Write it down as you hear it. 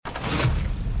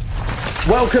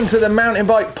Welcome to the Mountain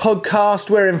Bike Podcast.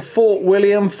 We're in Fort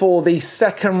William for the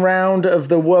second round of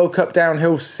the World Cup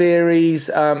Downhill Series.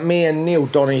 Me and Neil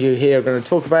Donoghue here are going to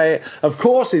talk about it. Of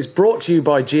course, it's brought to you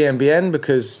by GMBN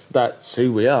because that's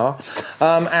who we are.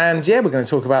 And yeah, we're going to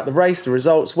talk about the race, the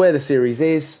results, where the series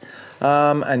is,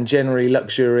 and generally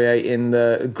luxuriate in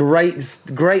the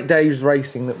great days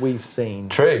racing that we've seen.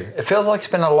 True. It feels like it's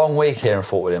been a long week here in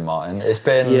Fort William, Martyn. It's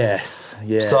been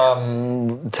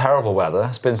some terrible weather.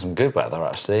 It's been some good weather,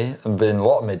 actually. There's been a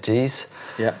lot of mid-Gs.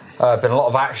 Yeah. Been a lot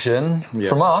of action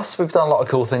from us. We've done a lot of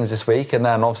cool things this week. And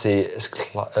then, obviously, it's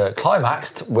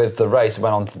climaxed with the race that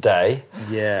went on today.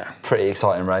 Yeah. Pretty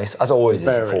exciting race, as always is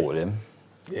at Fort William.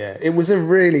 Yeah, it was a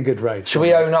really good race. Should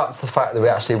we own up to the fact that we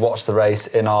actually watched the race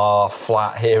in our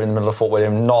flat here in the middle of Fort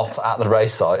William, not at the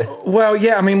race site? Well,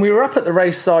 yeah, I mean, we were up at the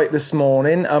race site this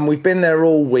morning. We've been there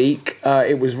all week.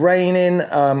 It was raining,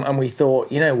 and we thought,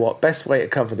 you know what, best way to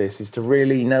cover this is to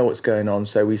really know what's going on.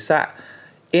 So we sat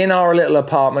in our little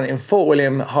apartment in Fort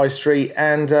William High Street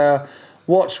and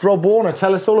watched Rob Warner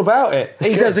tell us all about it.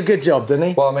 He does a good job, doesn't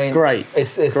he? Well, I mean, great.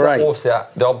 It's great.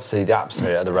 Obviously, the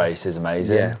atmosphere at the race is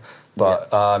amazing. Yeah. But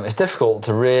it's difficult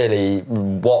to really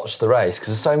watch the race because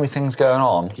there's so many things going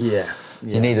on. Yeah.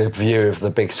 You need a view of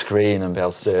the big screen and be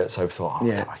able to do it. So we thought,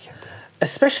 get back in.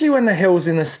 Especially when the hill's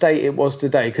in the state it was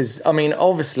today. Because, I mean,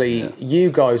 obviously,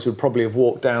 you guys would probably have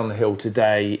walked down the hill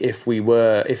today if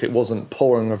it wasn't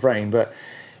pouring with rain. But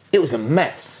it was a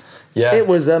mess. Yeah. It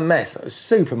was a mess. It was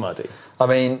super muddy. I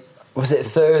mean, was it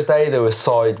Thursday? There was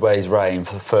sideways rain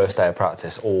for the first day of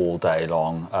practice all day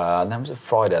long. And then was it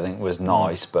Friday? I think was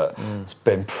nice, but it's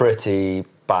been pretty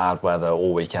bad weather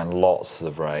all weekend. Lots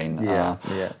of rain.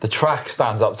 The track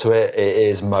stands up to it. It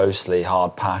is mostly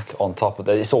hard pack on top of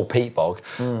it. It's all peat bog.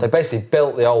 They basically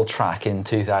built the old track in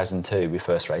 2002. We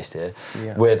first raced here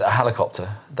with a helicopter.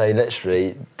 They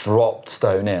literally dropped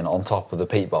stone in on top of the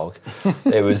peat bog.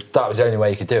 That was the only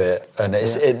way you could do it. And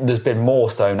there's been more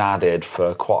stone added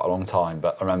for quite a long time.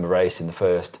 But I remember racing the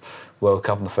first World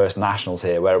Cup and the first Nationals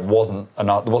here where there wasn't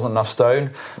enough stone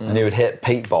and you would hit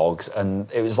peat bogs and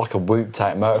it was like a whooped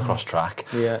out motocross track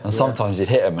and sometimes you'd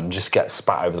hit them and just get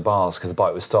spat over the bars because the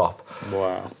bike would stop.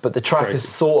 Wow. But the track has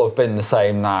sort of been the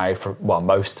same now for, well,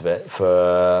 most of it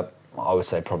for, I would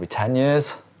say probably 10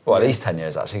 years. Well, at least 10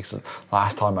 years actually, because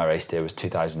last time I raced here was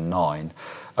 2009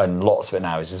 and lots of it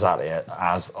now is exactly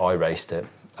as I raced it.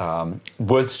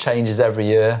 Woods changes every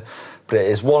year. But it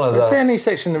is one of It's the only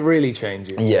section that really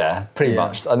changes. Yeah, pretty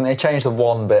much. And they changed the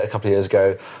one bit a couple of years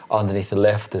ago underneath the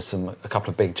lift. There's a couple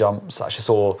of big jumps. I actually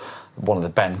saw one of the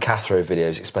Ben Cathro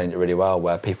videos explained it really well,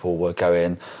 where people were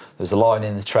going, there's a line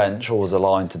in the trench or there's a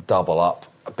line to double up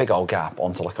a big old gap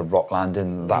onto like a rock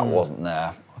landing. That wasn't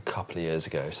there a couple of years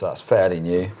ago, so that's fairly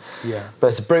new. Yeah. But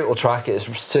it's a brutal track. It's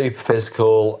super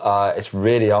physical. It's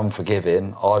really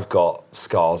unforgiving. I've got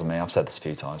scars on me. I've said this a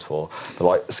few times before, but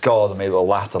like scars on me that will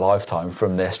last a lifetime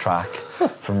from this track,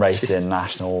 from racing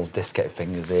nationals, dislocate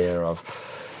fingers here.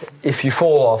 If you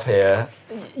fall off here,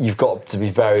 you've got to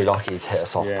be very lucky to hit a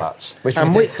soft patch, which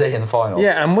we did see in the final.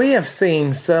 Yeah, and we have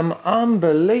seen some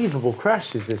unbelievable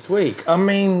crashes this week. I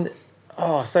mean,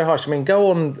 so harsh. I mean,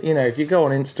 if you go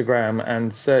on Instagram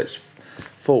and search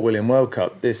Fort William World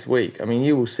Cup this week, I mean,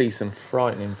 you will see some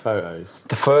frightening photos.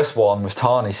 The first one was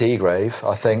Tarney Seagrave,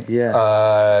 I think.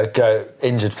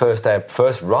 Injured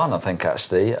first run, I think,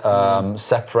 actually.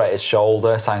 Separated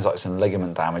shoulder, sounds like some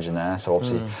ligament damage in there, so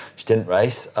obviously she didn't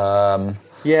race. I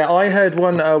heard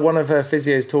one of her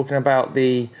physios talking about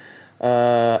the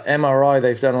MRI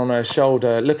they've done on her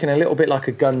shoulder, looking a little bit like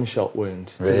a gunshot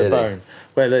wound to the bone,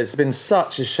 where there's been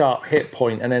such a sharp hit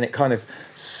point and then it kind of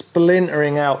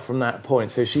splintering out from that point.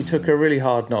 So she took a really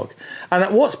hard knock.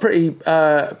 And what's pretty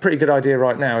good idea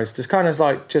right now is to kind of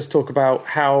like just talk about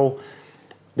how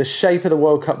the shape of the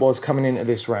World Cup was coming into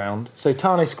this round. So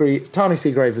Tarney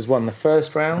Seagrave has won the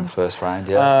first round.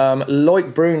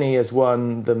 Loic Bruni has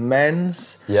won the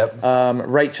men's.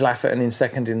 Rachel Atherton in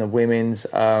second in the women's.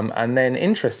 And then,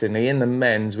 interestingly, in the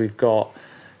men's, we've got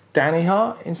Danny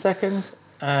Hart in second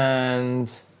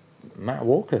and Matt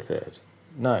Walker third.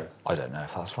 No. I don't know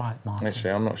if that's right, Martyn. Actually,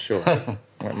 I'm not sure.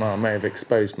 I may have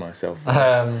exposed myself.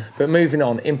 But moving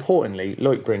on, importantly,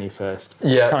 Loic Bruni first,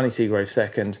 Tarney Seagrave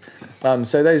second.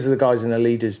 So those are the guys in the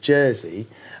leader's jersey.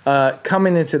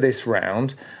 Coming into this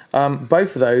round,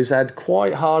 both of those had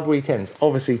quite hard weekends.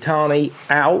 Obviously, Tarney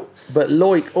out, but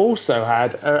Loic also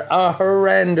had a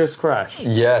horrendous crash.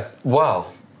 Yeah,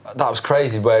 well, that was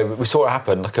crazy where we saw it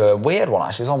happen, like a weird one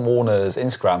actually. It was on Warner's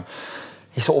Instagram.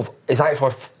 He sort of, his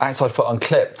outside foot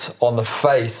unclipped on the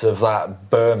face of that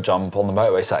berm jump on the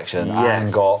motorway section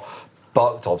and got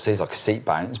bucked, obviously, it's like a seat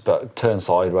bounce, but turned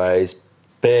sideways,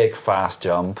 big, fast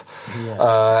jump.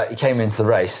 Yeah. He came into the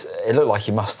race. It looked like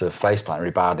he must have faceplanted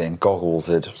really badly, and goggles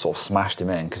had sort of smashed him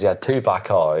in because he had 2 black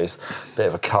eyes, a bit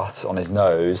of a cut on his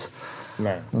nose.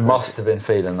 No, must have been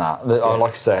feeling that. Like I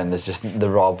was saying,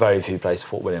 there are very few places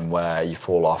for William where you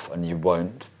fall off and you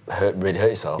won't really hurt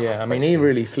yourself. Yeah, I mean, he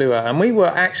really flew out. And we were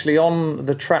actually on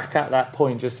the track at that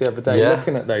point just the other day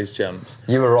looking at those jumps.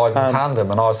 You were riding in tandem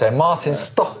and I was saying, Martyn,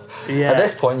 stop. Yeah. At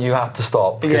this point, you have to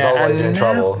stop because otherwise you're in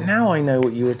trouble. Now I know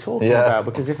what you were talking about,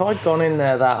 because if I'd gone in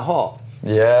there that hot,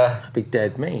 I'd be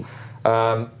dead meat.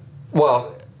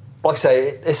 Well, like I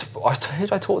say, who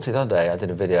did I talk to the other day? I did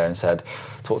a video and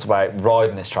talked about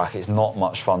riding this track. It's not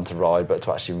much fun to ride, but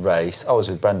to actually race. I was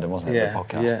with Brendan, wasn't it? The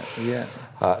podcast. Yeah.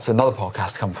 So another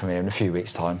podcast to come from here in a few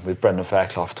weeks' time with Brendan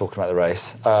Fairclough talking about the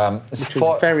race. Which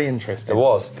was very interesting. It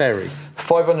was. Very.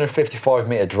 555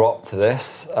 metre drop to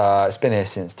this. It's been here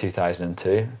since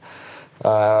 2002.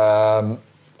 Other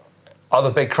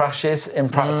big crashes in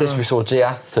practice. We saw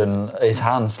Giath and his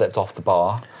hand slipped off the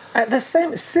bar. At the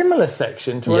similar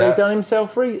section to where he'd done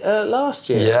himself last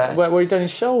year, where he'd done his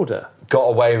shoulder. Got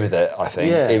away with it, I think.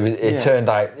 Yeah, it turned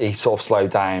out he sort of slowed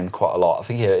down quite a lot. I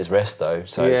think he hurt his wrist though.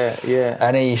 So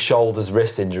any shoulders,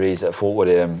 wrist injuries at Fort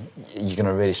William, you're going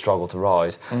to really struggle to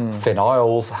ride. Finn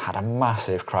Isles had a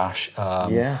massive crash.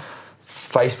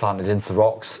 Face planted into the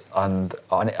rocks, and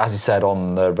as he said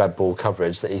on the Red Bull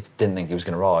coverage, that he didn't think he was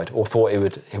going to ride, or thought he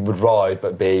would ride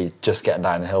but be just getting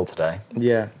down the hill today.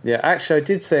 Yeah. Actually, I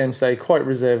did see him say quite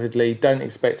reservedly, "Don't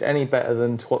expect any better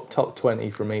than top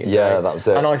 20 from me today." Yeah, that was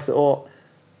it. And I thought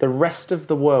the rest of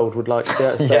the world would like to be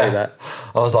able to say that.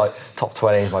 I was like, top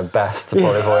 20 is my best to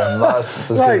probably for him. That's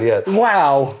like, good.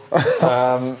 Wow.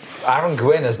 Aaron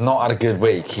Gwynn has not had a good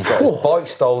week. He got his bike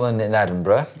stolen in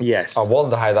Edinburgh. Yes. I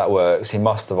wonder how that works. He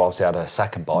must have obviously had a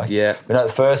second bike. Yeah. We know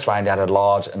the first round he had a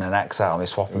large and an XL and he's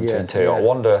swapping between two. I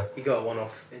wonder... He got one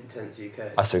off Intense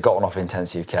UK. So he got one off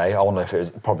Intense UK. I wonder if it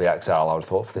was probably XL, I would have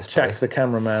thought, for this Check place. the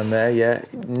cameraman there,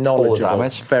 knowledgeable. All the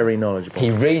damage. Very knowledgeable.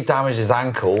 He re-damaged his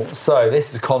ankle, so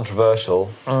this is controversial.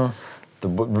 The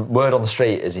word on the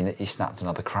street is he snapped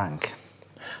another crank.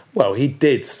 Well, he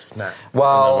did snap.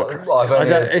 Well,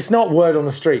 it's not word on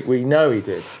the street. We know he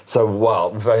did. So,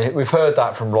 we've heard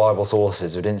that from reliable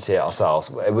sources. We didn't see it ourselves,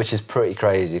 which is pretty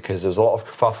crazy because there was a lot of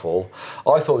kerfuffle.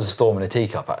 I thought it was a storm in a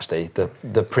teacup, actually.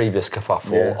 The previous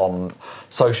kerfuffle on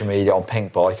social media, on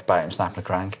Pink Bike, about him snapping a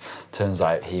crank. Turns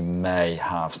out he may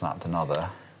have snapped another.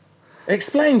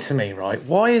 Explain to me, right?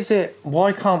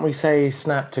 Why can't we say he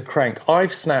snapped a crank?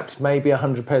 I've snapped maybe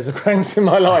 100 pairs of cranks in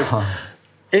my life.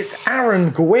 It's Aaron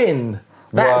Gwynn.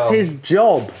 That's his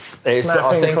job. I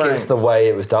think it's the way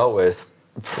it was dealt with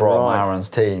from Aaron's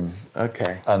team.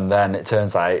 Okay. And then it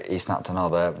turns out he snapped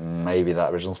another. Maybe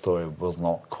that original story was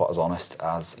not quite as honest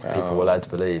as people were led to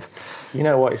believe. You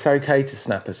know what? It's okay to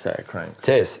snap a set of cranks.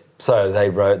 It is. So they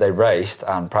raced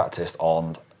and practiced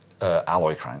on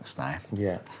alloy cranks now.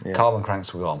 Yeah. Carbon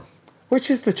cranks were gone. Which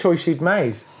is the choice you'd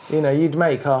made. You'd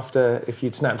make after if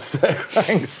you'd snapped a set of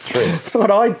cranks. That's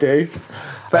what I'd do.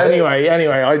 But anyway,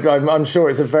 I'm sure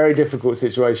it's a very difficult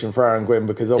situation for Aaron Gwynn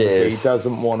because obviously he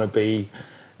doesn't want to be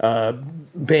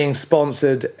being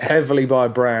sponsored heavily by a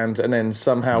brand and then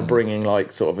somehow bringing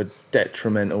like sort of a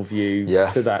detrimental view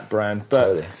to that brand.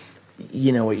 But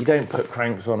you know what? You don't put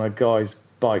cranks on a guy's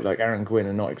bike like Aaron Gwynn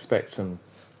and not expect some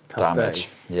damage.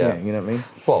 Yeah, you know what I mean?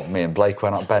 Well, me and Blake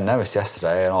went up Ben Nevis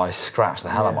yesterday and I scratched the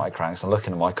hell out of my cranks and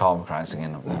looking at my carbon cranks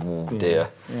thinking, oh dear.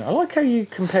 Yeah. I like how you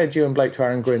compared you and Blake to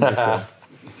Aaron Gwynn just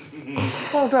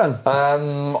Well done.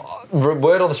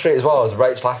 Word on the street as well is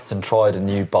Rachel Atherton tried a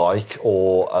new bike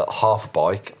or half a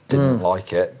bike, didn't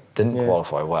like it, didn't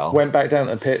qualify well. Went back down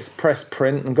to the pits, pressed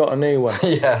print and got a new one.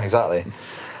 Yeah, exactly.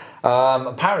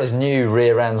 Apparently there's new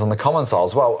rear ends on the common side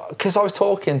as well, because I was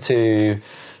talking to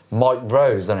Mike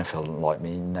Rose, I don't know if he'll like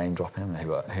me name dropping him,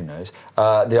 who knows,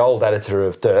 the old editor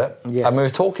of Dirt. Yes. And we were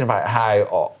talking about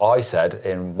how I said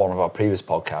in one of our previous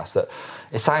podcasts that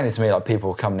it sounded to me like people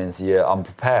were coming into the year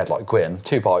unprepared, like Gwynn,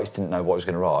 2 bikes, didn't know what he was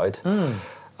going to ride.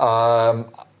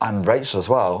 And Rachel as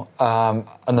well.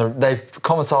 And they've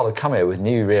Common come here with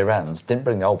new rear ends, didn't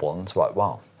bring the old ones, like,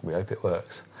 wow, we hope it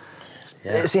works.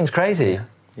 Yeah. It seems crazy.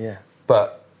 Yeah.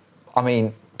 But, I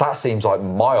mean, that seems like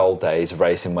my old days of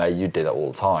racing where you did it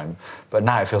all the time. But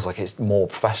now it feels like it's more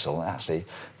professional. Actually,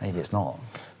 maybe it's not.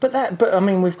 But I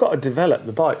mean, we've got to develop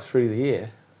the bikes through the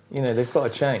year. They've got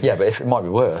to change. Yeah, but if it might be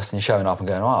worse, and you're showing up and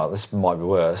going, oh, this might be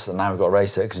worse, and now we've got to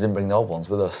race it because we didn't bring the old ones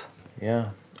with us. Yeah.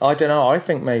 I don't know. I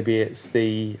think maybe it's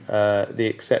the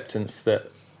acceptance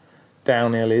that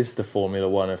downhill is the Formula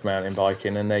One of mountain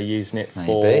biking and they're using it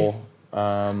for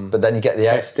but then you get the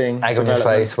testing, egg on your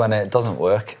face when it doesn't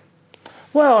work.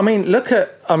 Well, I mean,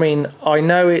 I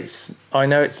know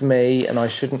it's me, and I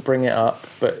shouldn't bring it up,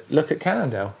 but look at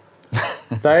Cannondale.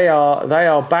 They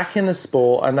are back in the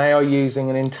sport, and they are using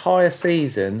an entire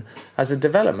season as a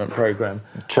development program.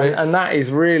 True. And that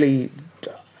is really,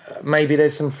 maybe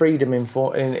there's some freedom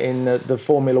in the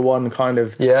Formula One kind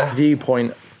of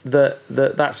viewpoint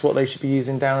that's what they should be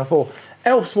using downhill for.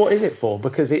 Else, what is it for?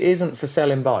 Because it isn't for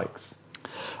selling bikes.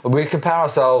 We compare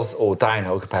ourselves, or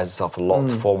downhill compares itself a lot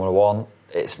to Formula One.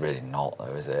 It's really not,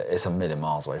 though, is it? It's a million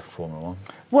miles away from Formula One.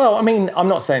 Well, I mean, I'm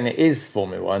not saying it is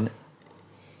Formula One.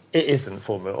 It isn't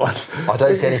Formula One. I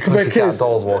don't see any pussycat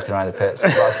dolls walking around the pits.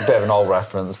 That's a bit of an old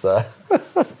reference there.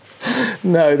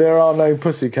 No, there are no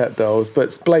pussycat dolls,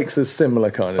 but Blake's a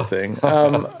similar kind of thing.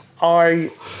 I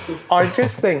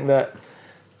just think that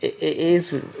it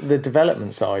is, the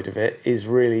development side of it is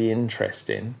really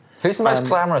interesting. Who's the most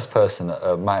glamorous person at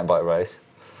a mountain bike race?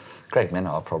 Greg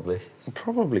Minnaar, probably.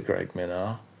 Probably Greg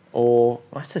Minnaar. Or,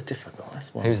 that's a difficult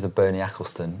one. Who's the Bernie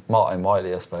Eccleston? Martyn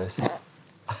Whiteley, I suppose.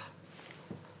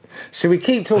 Should we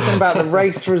keep talking about the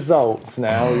race results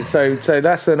now? So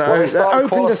that's an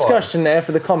open discussion there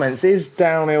for the comments. Is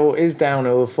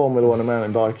downhill Formula One and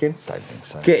mountain biking? Don't think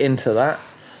so. Get into that.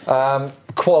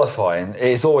 Qualifying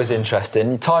is always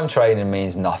interesting. Time training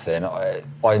means nothing.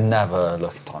 I never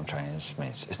look at time training. It just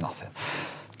means it's nothing.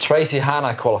 Tracy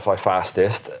Hannah qualified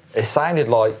fastest. It sounded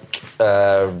like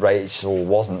Rachel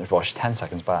wasn't, well, she's 10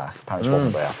 seconds back. Apparently she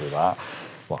wasn't very happy with that.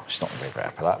 Well, she's not very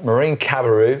happy with that. Marine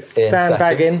Cabarrou in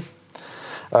sandbagging.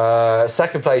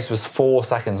 Second place was 4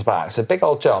 seconds back. So big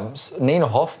old jumps. Nina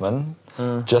Hoffman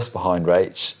just behind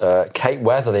Rach. Kate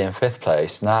Weatherly in 5th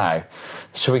place. Now,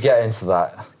 should we get into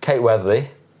that? Kate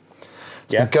Weatherly.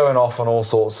 It's been going off on all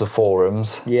sorts of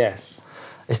forums. Yes.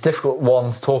 It's a difficult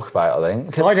one to talk about, I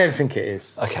think. I don't think it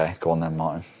is. Okay, go on then,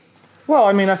 Martyn. Well,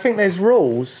 I mean, I think there's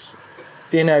rules,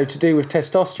 to do with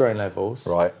testosterone levels.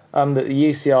 Right. That the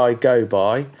UCI go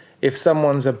by. If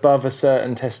someone's above a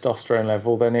certain testosterone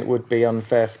level, then it would be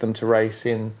unfair for them to race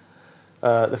in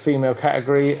the female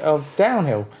category of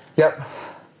downhill. Yep.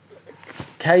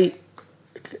 Kate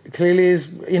clearly is,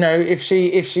 if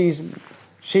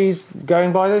she's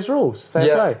going by those rules,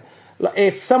 fair play.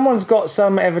 If someone's got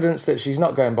some evidence that she's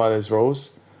not going by those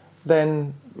rules,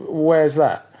 then where's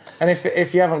that? And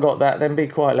if you haven't got that, then be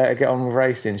quiet, let her get on with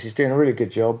racing. She's doing a really good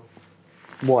job.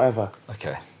 Whatever.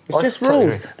 Okay. It's just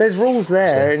rules. There's rules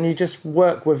there, and you just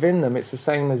work within them. It's the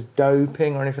same as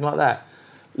doping or anything like that.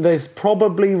 There's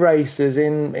probably racers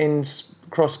in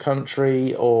cross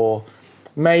country or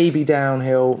maybe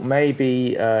downhill,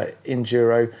 maybe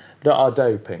enduro that are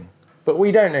doping, but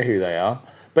we don't know who they are.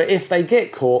 But if they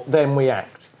get caught, then we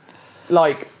act.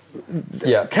 Like,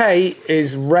 Kate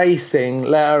is racing,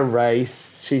 let her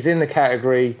race. She's in the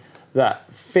category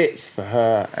that fits for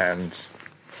her, and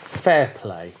fair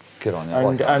play. Good on you.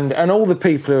 And all the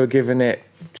people who are giving it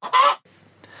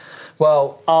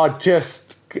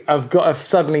have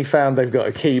suddenly found they've got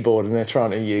a keyboard and they're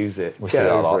trying to use it. We see that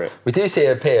a lot. We do see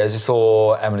her peers. We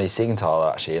saw Emily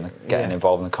Siegenthaler actually getting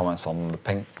involved in the comments on the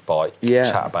pink bike,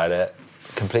 chat about it,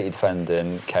 completely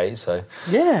defending Kate. So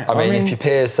I mean, if your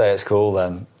peers say it's cool,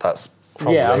 then that's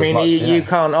probably I mean, as much, you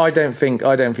can't. I don't think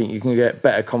you can get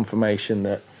better confirmation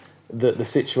that the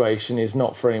situation is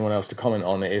not for anyone else to comment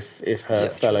on it if her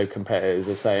fellow competitors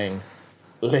are saying,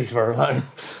 leave her alone.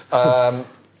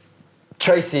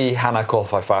 Tracy Hannah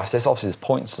qualified fastest. Obviously, there's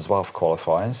points as well for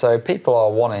qualifying. So people are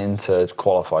wanting to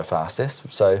qualify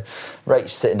fastest. So Rach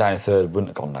sitting down in 3rd wouldn't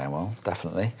have gone down well,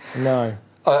 definitely. No.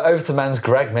 Over to men's,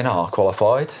 Greg Minnaar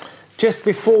qualified. Just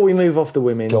before we move off the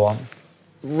women's... Go on.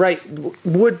 Rachel,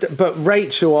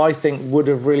 I think, would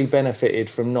have really benefited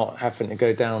from not having to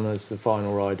go down as the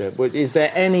final rider. Is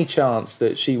there any chance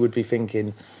that she would be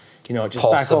thinking,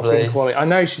 just back off in quality? I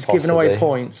know she's given away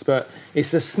points, but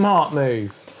it's a smart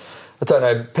move. I don't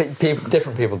know.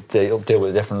 Different people deal with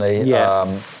it differently. Yeah.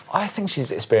 I think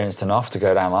she's experienced enough to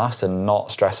go down last and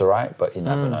not stress her out, but you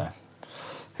never know.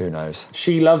 Who knows?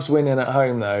 She loves winning at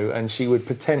home, though, and she would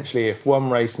potentially, if one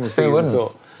race in the season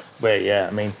thought... Well, yeah,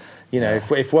 I mean...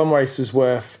 if one race was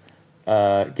worth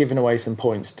giving away some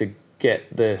points to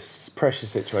get this pressure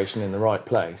situation in the right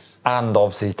place. And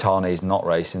obviously Tani's not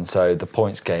racing, so the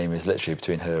points game is literally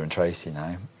between her and Tracy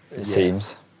now, it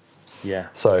seems. Yeah.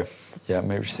 So,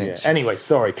 maybe she thinks... Anyway,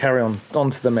 sorry, carry on.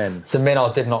 On to the men. So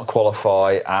Minnaar did not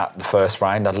qualify at the first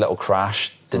round, had a little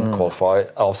crash, didn't qualify,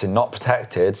 obviously not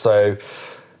protected, so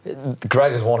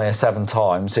Greg has won here 7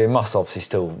 times, so he must obviously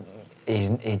still... He's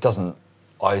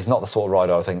not the sort of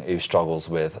rider, I think, who struggles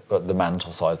with the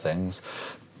mental side of things.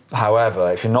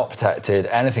 However, if you're not protected,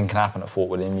 anything can happen at Fort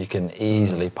William. You can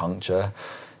easily puncture.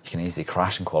 you can easily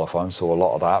crash in qualifying. We saw a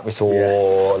lot of that. We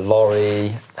saw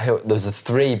Laurie. There was the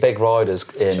 3 big riders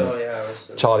in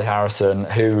Charlie Harrison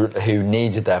who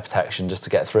needed their protection just to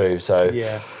get through. So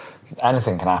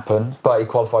anything can happen. But he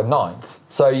qualified 9th.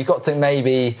 So you've got to think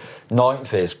maybe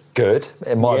 9th is good.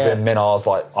 It might have been Minar's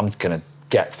like, I'm just going to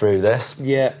get through this.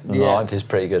 And 9th is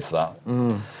pretty good for that.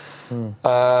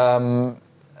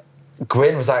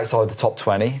 Gwyn was outside the top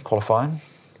 20 qualifying.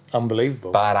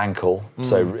 Unbelievable. Bad ankle.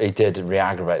 So he did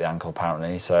re-aggravate the ankle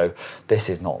apparently. So this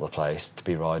is not the place to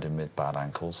be riding with bad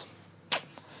ankles.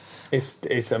 It's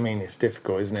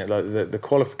difficult, isn't it? Like the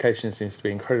qualification seems to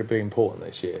be incredibly important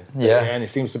this year. Yeah. And it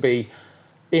seems to be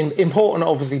important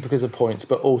obviously because of points,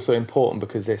 but also important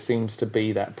because there seems to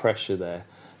be that pressure there.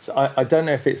 So I don't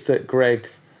know if it's that Greg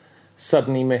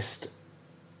suddenly missed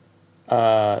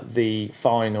the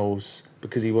finals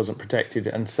because he wasn't protected,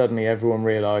 and suddenly everyone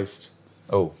realised,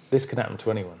 oh, this can happen to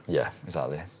anyone. Yeah,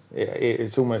 exactly.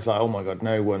 It's almost like, oh my God,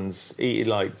 no one's...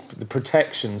 Like, the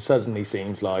protection suddenly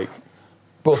seems like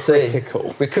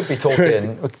critical. We could be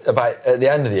talking about, at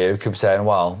the end of the year, we could be saying,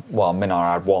 well,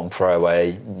 Minar had one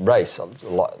throwaway race.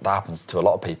 That happens to a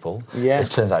lot of people. Yeah. It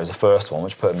turns out it was the first one,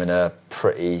 which put him in a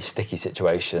pretty sticky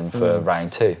situation for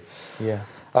round 2. Yeah.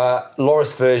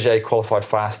 Loris Vergier qualified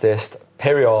fastest.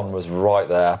 Pirion was right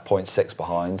there, 0.6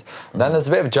 behind. And then there's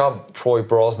a bit of a jump. Troy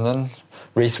Brosnan,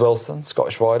 Reece Wilson,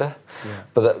 Scottish rider. Yeah.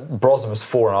 But Brosnan was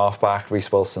 4.5 back,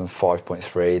 Reece Wilson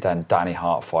 5.3, then Danny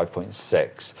Hart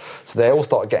 5.6. So they all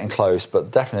started getting close, but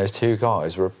definitely those 2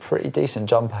 guys were a pretty decent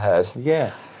jump ahead.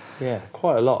 Yeah,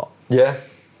 quite a lot. Yeah.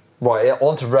 Right,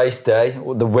 on to race day.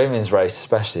 The women's race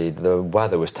especially, the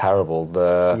weather was terrible.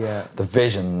 The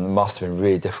vision must have been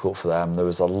really difficult for them. There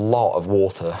was a lot of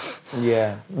water.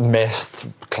 Yeah. Mist,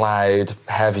 cloud,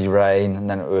 heavy rain, and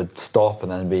then it would stop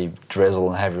and then be drizzle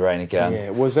and heavy rain again. Yeah,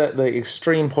 it was at the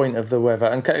extreme point of the weather.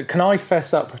 And can I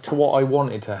fess up to what I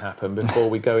wanted to happen before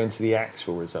we go into the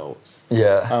actual results?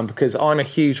 Yeah. Because I'm a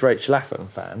huge Rachel Atherton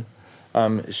fan.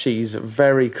 She's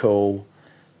very cool,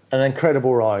 an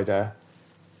incredible rider.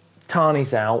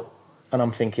 Tani's out, and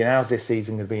I'm thinking, how's this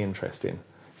season going to be interesting?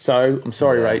 So, I'm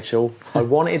sorry, Rachel. I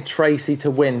wanted Tracy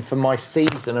to win for my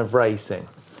season of racing.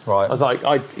 Right. I was like,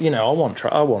 I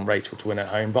want Rachel to win at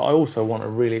home, but I also want a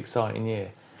really exciting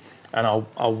year. And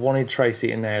I wanted Tracy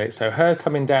to nail it. So her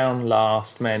coming down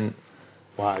last meant,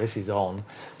 wow, this is on.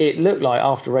 It looked like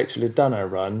after Rachel had done her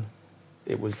run,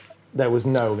 there was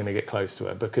no one going to get close to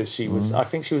her because she was, I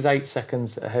think she was 8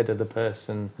 seconds ahead of the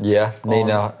person. Yeah,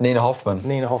 Nina Hoffman.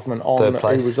 Nina Hoffman, who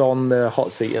was on the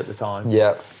hot seat at the time.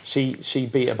 Yeah. She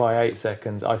beat her by 8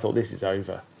 seconds. I thought, this is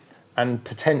over. And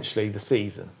potentially the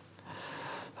season.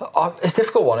 It's a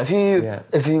difficult one.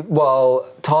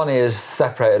 Tani has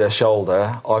separated her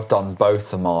shoulder. I've done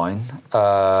both of mine.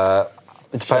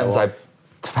 It depends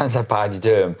how bad you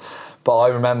do them. But I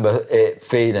remember it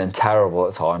feeling terrible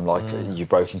at the time, like you've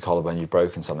broken collarbone, you've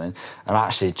broken something. And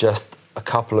actually just a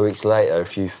couple of weeks later,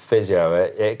 if you physio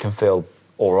it can feel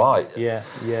all right. Yeah.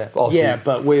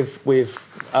 But with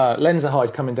Lenza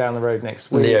Hyde coming down the road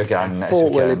next week. Leo Gang next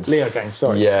weekend.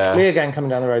 Leo Gang coming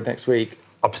down the road next week.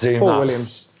 I presume Fort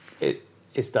Williams,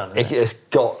 it's done, isn't it? It's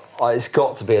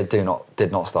got to be a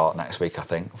did not start next week, I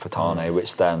think, for Tane,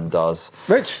 which then does...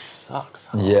 Which sucks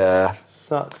hard. Yeah.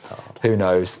 Sucks hard. Who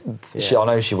knows? Yeah. I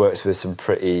know she works with some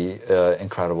pretty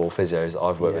incredible physios that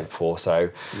I've worked with before, so...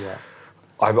 Yeah.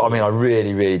 I mean, I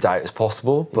really, really doubt it's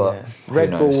possible, but Red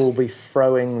Bull will be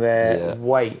throwing their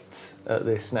weight at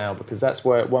this now, because that's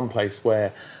one place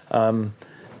where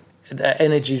the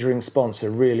energy drink sponsor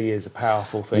really is a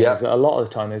powerful thing. Yeah. A lot of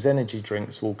the time, those energy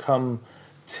drinks will come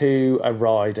to a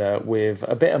rider with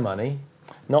a bit of money,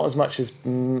 not as much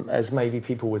as maybe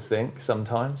people would think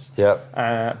sometimes.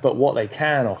 Yeah. But what they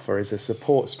can offer is a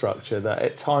support structure that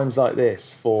at times like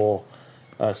this for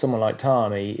someone like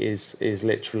Tani is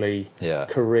literally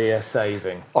career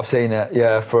saving. I've seen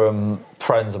it, from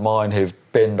friends of mine who've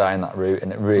been down that route,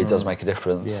 and it really does make a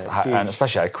difference. And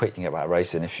especially how quick you can get about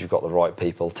racing if you've got the right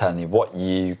people telling you what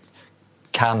you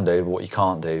can do, what you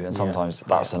can't do, and sometimes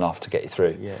that's enough to get you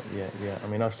through. Yeah. I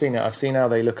mean, I've seen how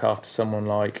they look after someone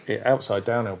like outside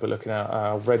downhill, but looking at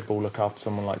how Red Bull look after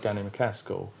someone like Danny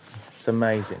McCaskill. It's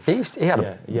amazing. He had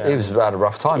a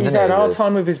rough time. He's had a hard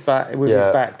time with his back. His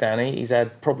back, Danny. He's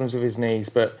had problems with his knees,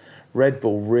 but Red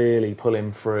Bull really pull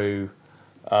him through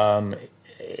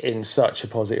in such a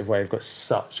positive way. They've got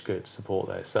such good support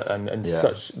there,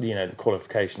 such the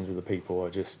qualifications of the people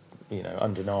are just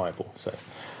undeniable. So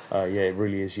it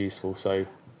really is useful. So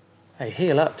hey,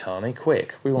 heal up, Tani,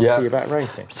 quick. We want to see you back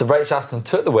racing. So Rachel Atherton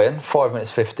took the win, 5 minutes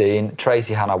 15.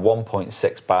 Tracy Hanna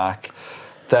 1.6 back.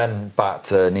 Then back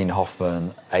to Nina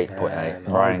Hoffman, 8.8.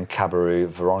 Marianne Cabarrou,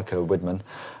 Veronica Widman.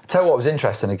 Tell you what was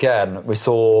interesting, again, we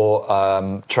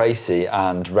saw Tracy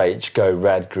and Rach go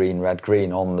red,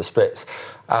 green on the splits,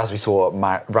 as we saw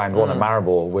at round one at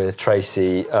Maribor with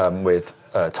Tracy, with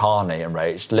Tani and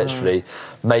Rach, literally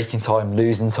making time,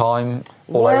 losing time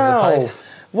all over the place.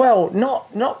 Well,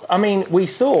 not. I mean, we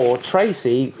saw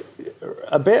Tracy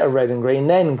a bit of red and green,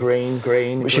 then green.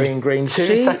 2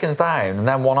 seconds down and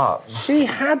then one up. She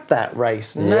had that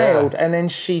race nailed, and then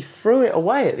she threw it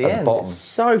away at the end. It's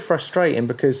so frustrating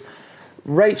because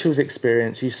Rachel's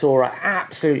experience, you saw her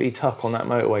absolutely tuck on that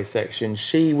motorway section.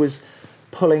 She was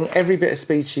pulling every bit of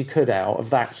speed she could out of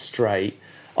that straight.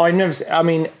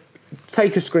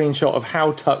 Take a screenshot of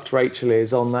how tucked Rachel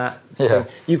is on that. Yeah.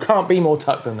 You can't be more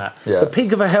tucked than that. Yeah. The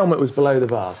peak of her helmet was below the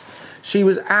bars. She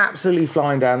was absolutely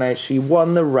flying down there. She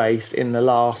won the race in the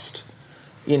last,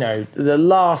 the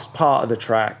last part of the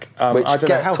track. Which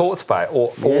gets talked about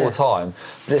all the time.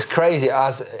 But it's crazy,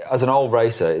 as an old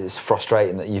racer, it's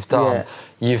frustrating that you've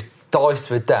diced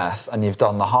with death and you've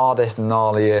done the hardest,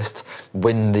 gnarliest,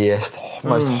 windiest,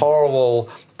 most horrible,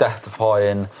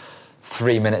 death-defying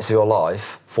 3 minutes of your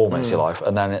life, 4 minutes of your life,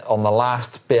 and then on the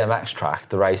last BMX track,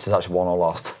 the race is actually won or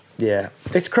lost. Yeah,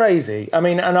 it's crazy. I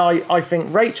mean, and I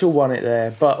think Rachel won it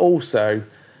there, but also,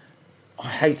 I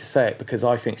hate to say it because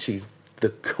I think she's the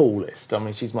coolest. I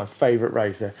mean, she's my favourite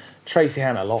racer. Tracy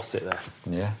Hannah lost it there.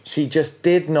 Yeah. She just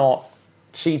did not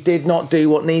do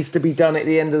what needs to be done at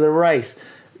the end of the race.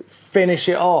 Finish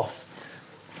it off.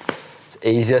 It's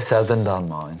easier said than done,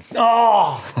 mine.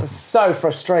 Oh, it's so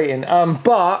frustrating.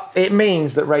 But it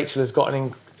means that Rachel has got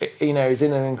is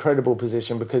in an incredible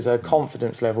position because her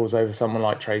confidence levels over someone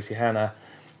like Tracy Hannah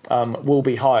will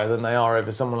be higher than they are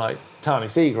over someone like Tani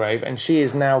Seagrave, and she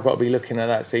has now got to be looking at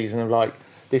that season of like,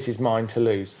 this is mine to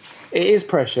lose. It is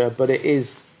pressure, but it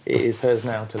is hers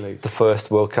now to lose. The first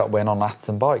World Cup win on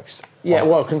Atherton bikes. Yeah,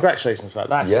 well, congratulations for that.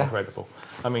 That's incredible.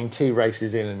 I mean, 2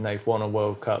 races in and they've won a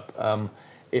World Cup.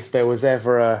 If there was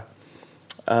ever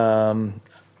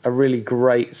a really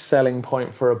great selling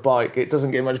point for a bike, it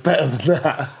doesn't get much better than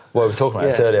that. Well, we were talking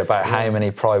about this earlier about how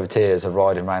many privateers are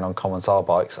riding around on common style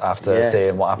bikes after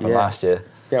seeing what happened last year.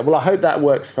 Yeah, well, I hope that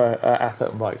works for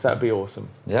Atherton bikes. That'd be awesome.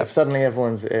 Yep. If suddenly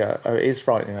everyone's... it is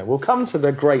frightening. We'll come to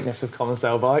the greatness of common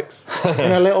style bikes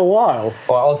in a little while.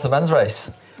 All right, on to the men's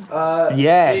race.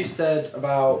 Yes. You said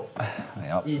about...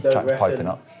 You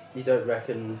don't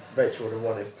reckon Rachel would have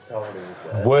won if Tani was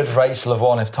there? Would Rachel have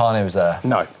won if Tani was there?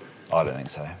 No. I don't think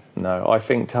so. No, I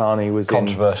think Tani was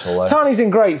controversial, though. Tani's in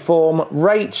great form.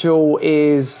 Rachel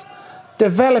is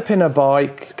developing a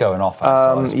bike. It's going off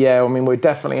outside. Yeah, I mean, we're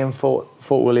definitely in Fort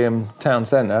William Town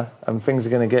Centre and things are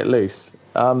going to get loose.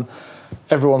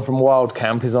 Everyone from Wild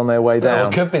Camp is on their way down. Well,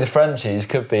 it could be the Frenchies,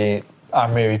 could be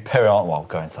Amiri Perrin. Well,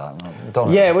 going to that.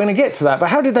 We're going to get to that. But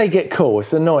how did they get cool?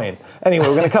 It's annoying. Anyway,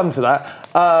 we're going to come to that.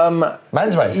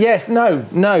 Men's race? Yes, no.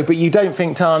 But you don't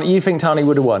think Tani... You think Tani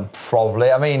would have won?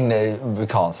 Probably. I mean, we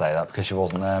can't say that because she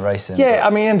wasn't there racing. Yeah, I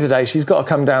mean, end of the day, she's got to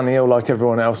come down the hill like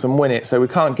everyone else and win it. So we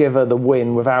can't give her the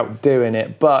win without doing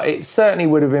it. But it certainly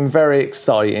would have been very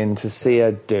exciting to see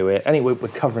her do it. Anyway, we're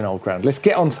covering old ground. Let's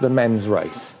get on to the men's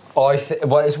race. Well,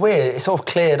 it's weird. It's sort of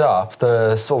cleared up.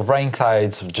 The sort of rain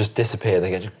clouds just disappear. They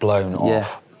get just blown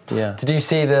off. Yeah. Did you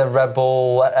see the Red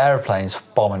Bull aeroplanes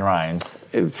bombing around?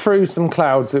 Through some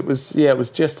clouds. It was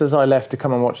just as I left to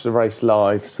come and watch the race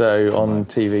live, on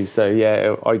TV. So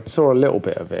yeah, I saw a little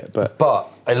bit of it,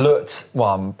 but it looked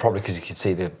probably because you could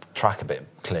see the track a bit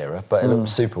clearer, but it looked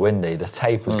super windy. The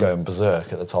tape was going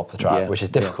berserk at the top of the track, which is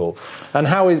difficult. Yeah.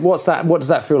 And what's that? What does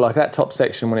that feel like? That top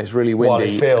section when it's really windy?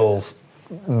 Well, it feels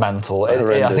mental. I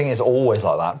think it's always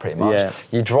like that, pretty much. Yeah.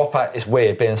 You drop out. It's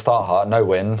weird being start hard, no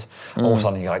wind. All of a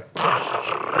sudden you go like,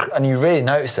 and you really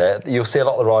notice it. You'll see a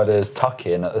lot of the riders tuck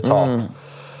in at the top.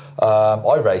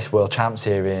 I raced World Champs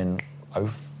here in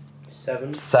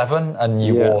 2007, and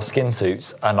you wore skin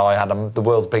suits, and I had the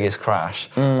world's biggest crash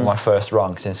on my first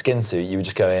run. Because in skin suit, you would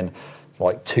just go in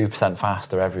like 2%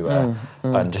 faster everywhere,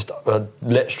 and just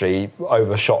literally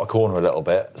overshot a corner a little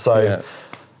bit. So.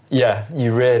 Yeah,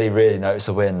 you really, really notice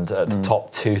the wind at the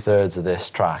top 2/3 of this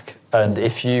track. And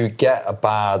if you get a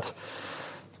bad...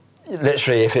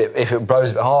 Literally, if it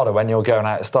blows a bit harder when you're going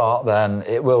out to start, then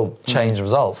it will change the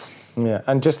results. Yeah,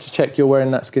 and just to check, you're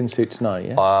wearing that skin suit tonight,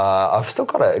 yeah? I've still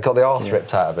got it. Got the arse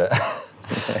ripped out of it.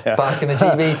 Back in the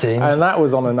GB teams. And that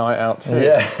was on a night out too.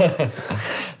 Yeah.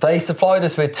 They supplied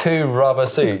us with 2 rubber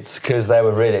suits because they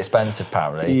were really expensive,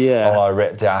 apparently. Yeah. And I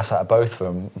ripped the ass out of both of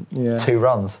them. Yeah. 2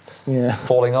 runs. Yeah.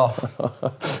 Falling off.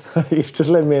 You've just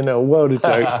led me into a world of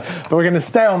jokes, but we're going to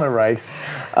stay on the race.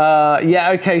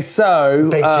 Okay, so...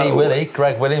 Big G Willie,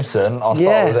 Greg Williamson, I'll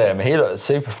start with him. He looked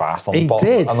super fast on the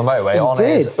bottom on the motorway.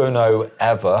 His Uno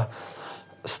ever.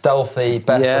 Stealthy,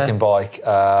 best looking bike.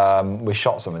 We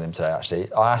shot some with him today,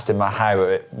 actually. I asked him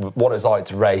what it's like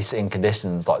to race in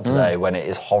conditions like today when it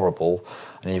is horrible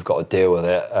and you've got to deal with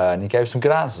it. And he gave some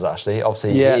good answers, actually.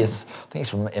 Obviously, I think he's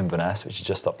from Inverness, which is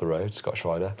just up the road, Scottish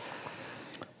rider.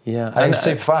 Yeah, and he was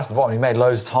super fast at the bottom. He made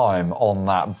loads of time on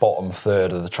that bottom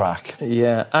third of the track.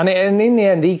 Yeah, and in the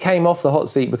end, he came off the hot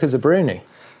seat because of Bruni.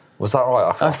 Was that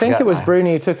right? I think it was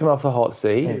Bruni who took him off the hot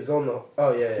seat. He was on the...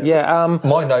 Oh, yeah. Yeah.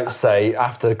 My notes say,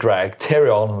 after Greg,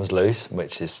 Tyrion was loose,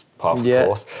 which is part of the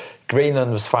course.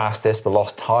 Greenland was fastest, but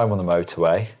lost time on the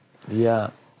motorway. Yeah.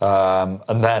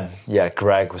 And then,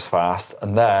 Greg was fast.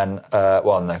 And then,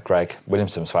 Greg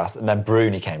Williamson was fast. And then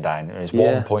Bruni came down, and he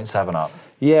was 1.7 up.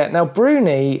 Yeah, now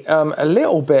Bruni, a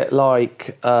little bit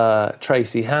like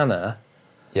Tracy Hanna,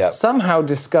 somehow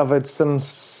discovered some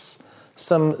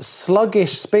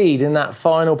sluggish speed in that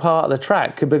final part of the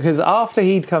track, because after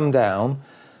he'd come down,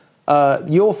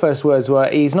 your first words were,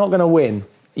 he's not going to win.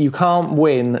 You can't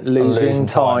win losing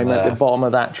time at the bottom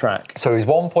of that track. So he's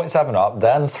 1.7 up,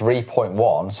 then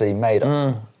 3.1, so he made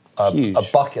a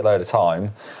bucket load of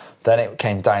time. Then it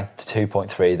came down to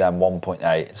 2.3, then 1.8.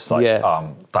 It's like,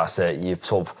 that's it. You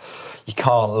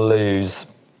can't lose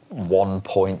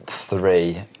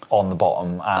 1.3 on the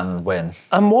bottom and win.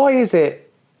 And why is it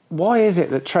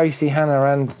that Tracy Hanna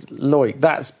and Loic,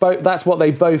 that's what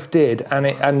they both did,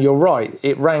 and you're right,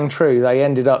 it rang true. They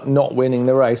ended up not winning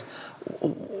the race.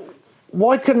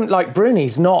 Why couldn't,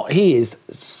 Bruni's not, he is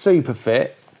super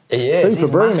fit. He is,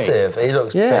 he's massive. He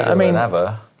looks bigger than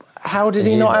ever. How did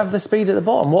he not have the speed at the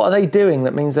bottom? What are they doing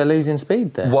that means they're losing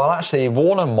speed there? Well, actually,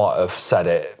 Warner might have said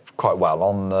it quite well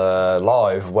on the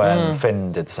live when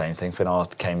Finn did the same thing. Finn Ars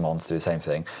came on to do the same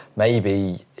thing.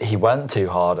 Maybe he went too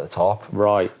hard at the top.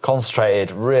 Right. Concentrated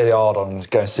really hard on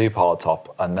going super hard at the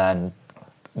top, and then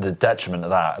the detriment of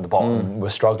that at the bottom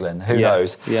was struggling. Who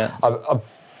knows? Yeah.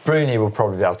 Bruni will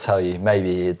probably be able to tell you.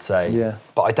 Maybe he'd say. Yeah.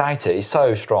 But I doubt it. He's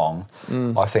so strong.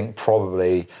 I think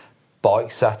probably bike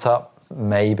setup.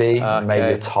 Maybe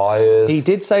the tyres. He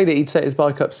did say that he'd set his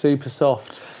bike up super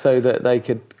soft so that they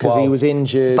could, because he was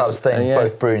injured. That was the thing.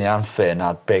 Both Bruni and Finn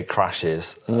had big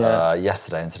crashes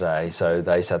yesterday and today, so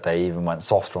they said they even went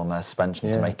softer on their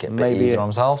suspension to make it a bit easier on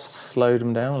themselves. Slowed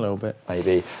them down a little bit.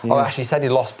 Maybe. Yeah. Oh, actually, he said he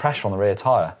lost pressure on the rear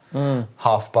tyre.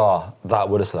 Half bar. That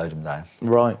would have slowed him down.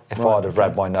 Right. If I'd have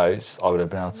read my notes, I would have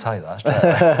been able to tell you that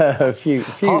straight a few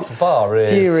half a bar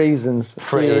is few reasons.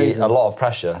 A lot of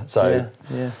pressure. So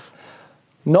yeah.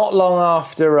 Not long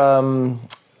after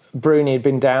Bruni had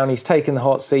been down, he's taken the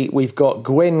hot seat. We've got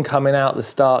Gwyn coming out the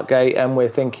start gate, and we're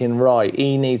thinking, right,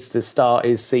 he needs to start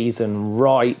his season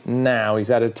right now. He's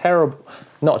had not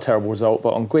a terrible result,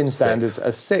 but on Gwyn's standards, a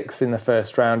 6th in the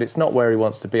first round. It's not where he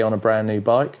wants to be on a brand new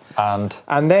bike.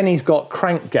 And then he's got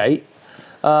Crankgate,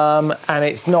 and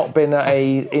it's not been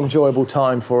an enjoyable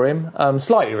time for him.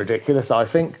 Slightly ridiculous, I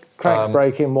think. Crank's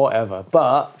breaking, whatever.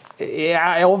 But it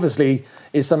obviously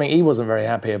is something he wasn't very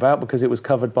happy about because it was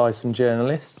covered by some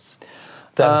journalists.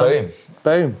 Then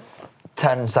boom.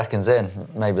 10 seconds in,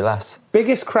 maybe less.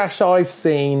 Biggest crash I've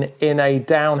seen in a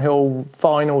downhill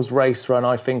finals race run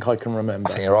I think I can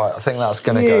remember. I think you're right. I think that's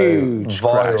going to go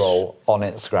viral on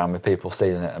Instagram with people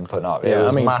stealing it and putting it up. It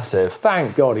was massive.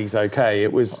 Thank God he's okay.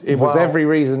 It was every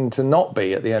reason to not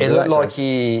be at the end of that. It looked like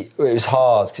it was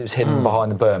hard because it was hidden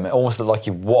behind the berm. It almost looked like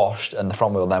he washed and the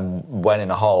front wheel then went in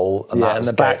a hole. And and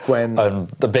the back went. And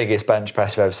the biggest bench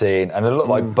press you've ever seen. And it looked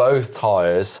like both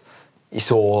tyres, you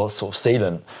saw sort of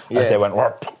sealant as they went.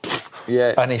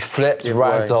 And he flipped,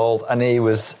 ragdolled, and he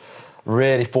was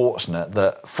really fortunate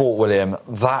that Fort William,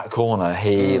 that corner,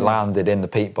 he landed in the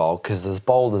peat bog because there's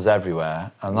boulders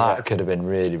everywhere, and that could have been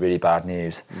really, really bad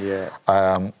news. Yeah.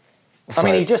 I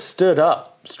mean, he just stood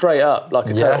up, straight up, like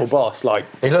a total boss.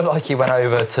 He looked like he went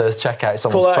over to check out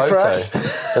someone's photo.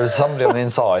 There was somebody on the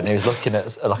inside, and he was looking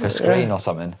at a screen or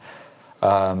something.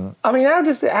 I mean, how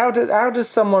does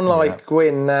someone like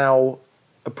Gwyn now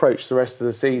approach the rest of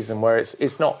the season where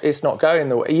it's not going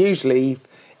the way? Usually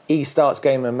he starts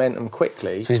gaining momentum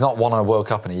quickly. So he's not won a World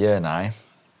Cup in a year now.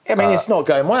 I mean, it's not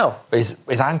going well. His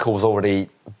ankle's already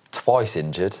twice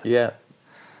injured. Yeah.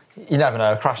 You never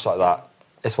know, a crash like that.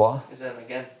 It's what? Is him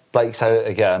again. Blake said it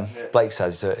again. Yeah. Blake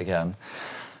says he's hurt again.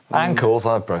 Ankles,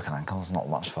 I've broken ankles, not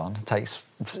much fun.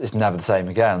 It's never the same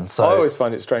again. So I always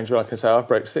find it strange when I can say I've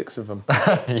broke 6 of them.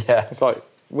 Yeah. It's like,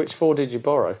 Which 4 did you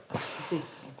borrow?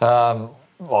 Well,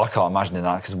 I can't imagine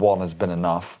that because 1 has been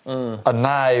enough. And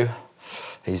now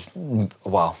he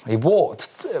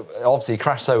walked. Obviously, he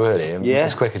crashed so early.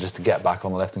 It's quicker just to get back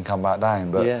on the lift and come back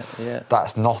down. But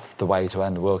that's not the way to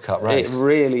end a World Cup race. It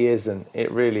really isn't.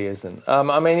 It really isn't.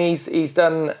 I mean, he's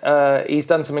done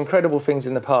some incredible things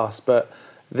in the past, but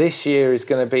this year is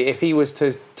going to be, if he was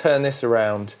to turn this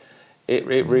around, it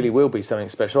really will be something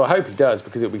special. I hope he does,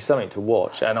 because it'll be something to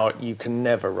watch, and you can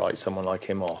never write someone like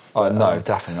him off. But, no,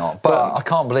 definitely not. But I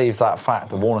can't believe that fact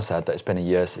that Warner said that it's been a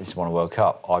year since he's won a World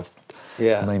Cup. I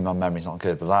mean, my memory's not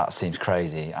good, but that seems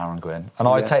crazy, Aaron Gwyn. And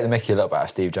I take the mickey a little bit out of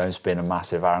Steve Jones being a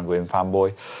massive Aaron Gwyn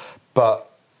fanboy. But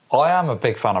I am a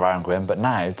big fan of Aaron Gwyn, but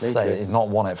now to say he's not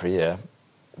won it for a year,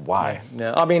 wow.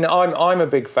 Yeah. I mean, I'm a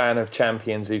big fan of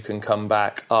champions who can come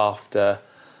back after,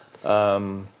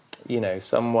 someone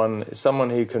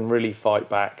who can really fight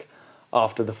back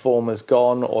after the form has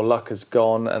gone or luck has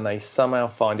gone, and they somehow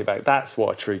find it back. That's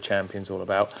what a true champion's all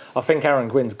about. I think Aaron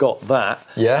Gwyn's got that,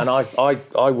 and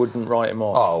I wouldn't write him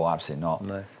off. Oh, absolutely not.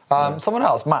 No. Someone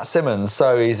else, Matt Simmons.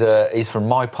 So he's from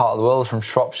my part of the world, from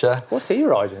Shropshire. What's he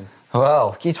riding?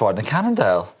 Well, he's riding a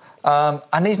Cannondale.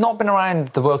 And he's not been around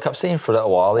the World Cup scene for a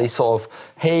little while.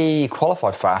 He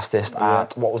qualified fastest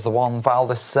at, what was the one, Val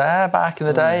d'Isère back in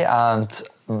the day, and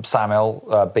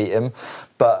Samuel beat him.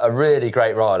 But a really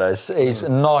great rider. He's a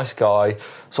nice guy,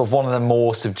 sort of one of the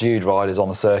more subdued riders on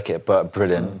the circuit, but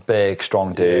brilliant, big,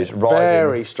 strong dude.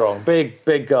 Very strong, big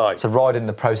guy. So riding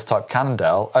the prototype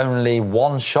Cannondale, only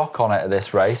 1 shock on it at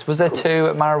this race. Was there 2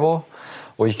 at Maribor?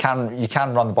 Or you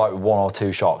can run the bike with 1 or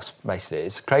 2 shocks, basically.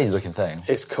 It's a crazy looking thing.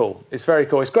 It's cool. It's very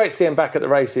cool. It's great to see them back at the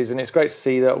races, and it's great to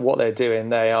see that what they're doing.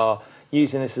 They are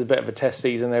using this as a bit of a test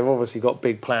season. They've obviously got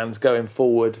big plans going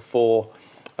forward for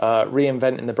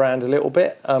reinventing the brand a little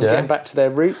bit, getting back to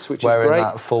their roots, which is great. Wearing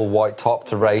that full white top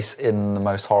to race in the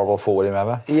most horrible forwarding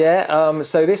ever. Yeah,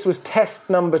 so this was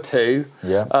test number 2.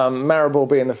 Yeah. Maribor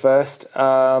being the first.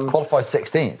 Qualified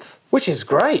 16th. Which is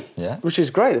great. Yeah. Which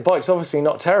is great. The bike's obviously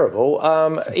not terrible.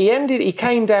 He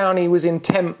came down, he was in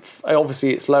 10th. Obviously,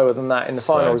 it's lower than that in the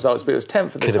final results, but it was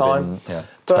 10th at the time.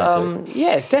 But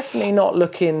definitely not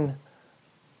looking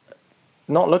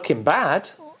bad.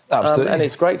 Absolutely. And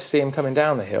it's great to see him coming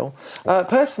down the hill.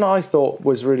 Person I thought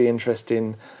was really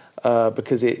interesting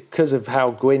because of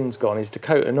how Gwyn's gone is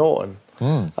Dakota Norton.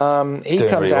 He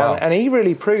come down and he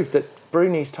really proved that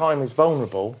Bruni's time is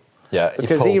vulnerable. Yeah,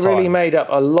 because he really made up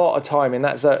a lot of time in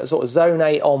that sort of zone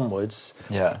 8 onwards.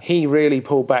 Yeah, he really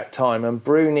pulled back time, and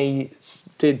Bruni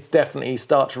did definitely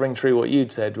start to ring true what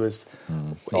you'd said was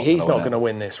he's not going to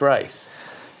win this race.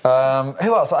 Who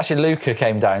else? Actually, Luca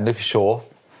came down. Luca Shaw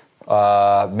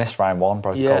missed round 1,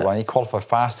 broke a collarbone. He qualified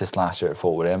fastest last year at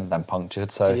Fort William, then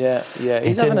punctured. So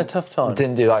he's having a tough time.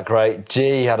 Didn't do that great.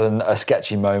 G had a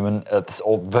sketchy moment at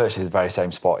virtually the very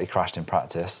same spot. He crashed in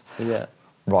practice. Yeah.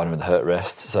 Riding with a hurt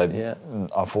wrist, so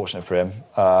unfortunate for him.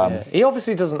 He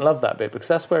obviously doesn't love that bit because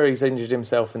that's where he's injured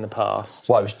himself in the past.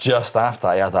 Well, it was just after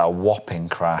that he had that whopping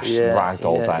crash,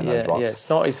 ragdolled down those rocks. Yeah, it's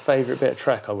not his favourite bit of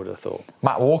track, I would have thought.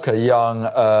 Matt Walker, young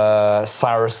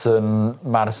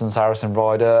Madison Saracen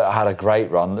rider, had a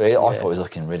great run. I thought he was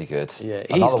looking really good. Yeah,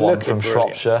 Another he's one looking from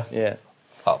brilliant. Shropshire. Yeah.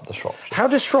 Up the Shropshire. How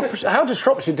does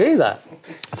Shropshire do that?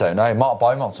 I don't know. Mark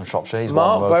Beaumont's from Shropshire. He's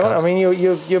Mark won the World Beaumont. Cups. I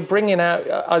mean, you're bringing out.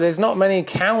 There's not many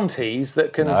counties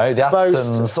that can No, the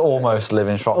boast. Athens almost live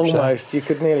in Shropshire. Almost, you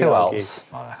could nearly Who argue. else?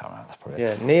 Oh, I can't remember. That's probably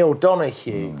Yeah, Neil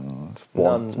Donoghue.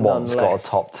 once got a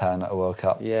top 10 at a World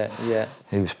Cup. Yeah.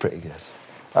 He was pretty good.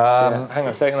 Hang on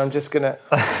a second. I'm just gonna.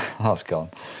 That's gone.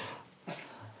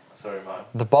 Sorry, man.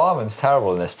 The barman's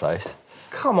terrible in this place.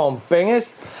 Come on,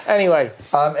 bingers. Anyway.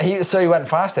 He went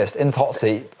fastest in the hot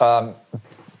seat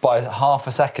by half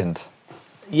a second.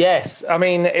 Yes, I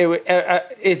mean,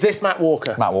 is this Matt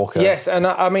Walker? Matt Walker. Yes, and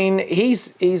I mean,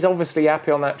 he's obviously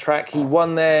happy on that track. He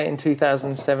won there in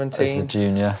 2017. As the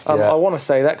junior. I want to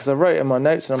say that because I wrote it in my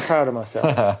notes and I'm proud of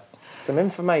myself. Some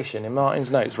information in Martyn's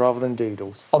notes rather than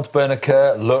doodles. On to Bernard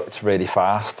Kerr, looked really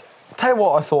fast. Tell you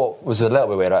what I thought was a little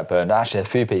bit weird about Bernard, actually a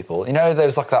few people. You know, there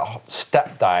was like that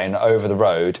step down over the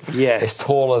road. Yes. It's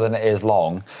taller than it is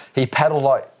long. He pedalled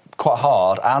like quite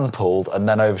hard and pulled and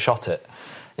then overshot it.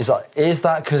 It's like, is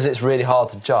that because it's really hard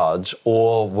to judge,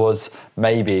 or was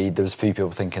maybe there was a few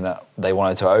people thinking that they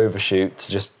wanted to overshoot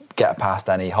to just get past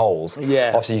any holes? Yeah.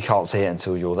 Obviously, you can't see it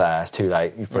until you're there. It's too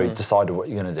late. You've probably decided what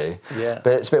you're going to do. Yeah.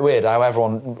 But it's a bit weird how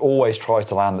everyone always tries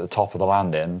to land at the top of the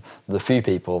landing. The few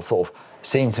people sort of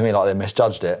seemed to me like they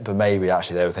misjudged it, but maybe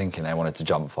actually they were thinking they wanted to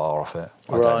jump far off it.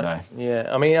 I don't know. Yeah,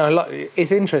 I mean,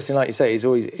 it's interesting, like you say,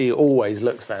 he always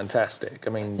looks fantastic.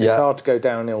 I mean, it's hard to go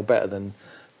downhill better than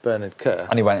Bernard Kerr.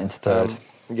 And he went into third.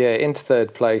 Yeah, into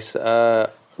third place. On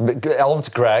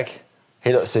to Greg.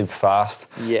 He looked super fast.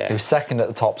 Yes. He was second at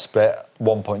the top split,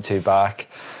 1.2 back.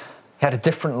 He had a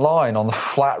different line on the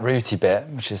flat rooty bit,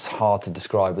 which is hard to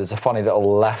describe. There's a funny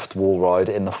little left wall ride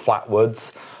in the flat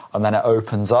woods, and then it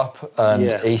opens up,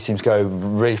 and he seems to go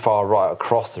really far right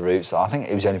across the route. So I think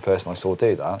he was the only person I saw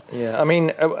do that. Yeah, I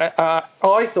mean,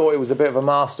 I thought it was a bit of a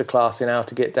masterclass in how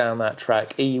to get down that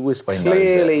track. He was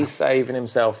clearly saving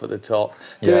himself at the top,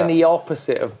 doing the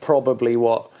opposite of probably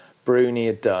what Bruni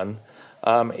had done.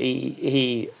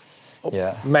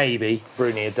 Maybe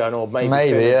Bruni had done, or maybe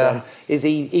Finn had done, is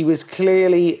he was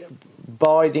clearly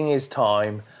biding his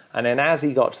time, and then as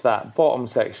he got to that bottom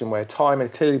section where time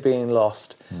had clearly been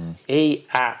lost, he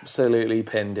absolutely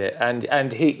pinned it,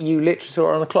 and you literally saw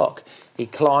it on the clock. He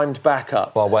climbed back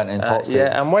up. Well, went into the hot seat.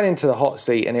 Yeah, and went into the hot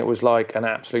seat, and it was like an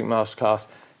absolute masterclass.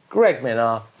 Greg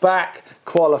Minnaar, back,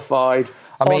 qualified,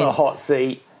 on a hot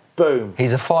seat. Boom.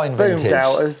 He's a fine vintage. Boom,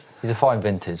 doubters. He's a fine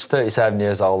vintage. 37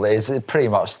 years old. Is pretty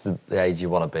much the age you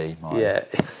want to be, Martyn.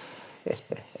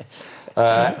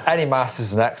 Yeah. Eddie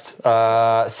Masters next.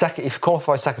 Second, if you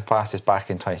qualify second fastest back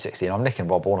in 2016, I'm nicking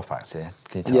Rob Warner-Facts here.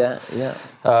 Can you tell?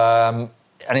 Yeah.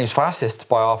 And he was fastest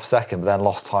by half a second, but then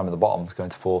lost time at the bottom, going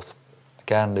to fourth.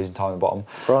 Again, losing time at the bottom.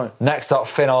 Right. Next up,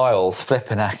 Finn Isles.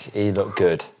 Flipping heck, he looked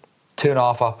good.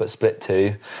 2.5 up at split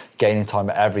 2, gaining time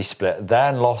at every split.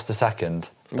 Then lost a second.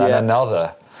 Then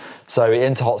another. So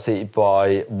into hot seat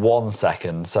by 1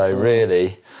 second. So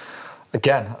really,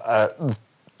 again,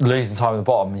 losing time at the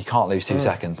bottom, you can't lose 2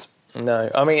 seconds. No,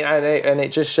 I mean, and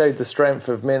it just showed the strength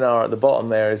of Minnaar at the bottom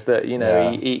there, is that, you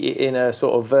know, he, in a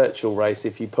sort of virtual race,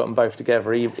 if you put them both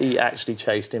together, he actually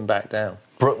chased him back down.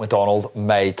 Brooke McDonald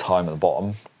made time at the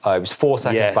bottom. It was 4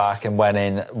 seconds back and went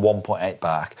in 1.8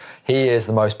 back. He is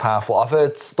the most powerful. I've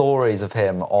heard stories of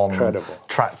him on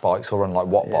track bikes or on like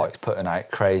watt bikes putting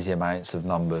out crazy amounts of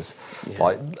numbers,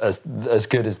 like as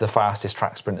good as the fastest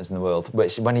track sprinters in the world.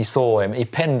 Which when you saw him, he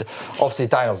pinned. Obviously,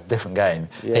 Daniel's a different game.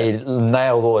 Yeah. He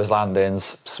nailed all his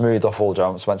landings, smoothed off all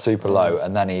jumps, went super low,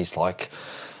 and then he's like,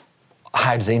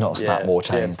 how does he not snap more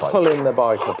chains? Yeah, pulling the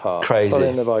bike apart. Crazy.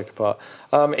 Pulling the bike apart.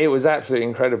 It was absolutely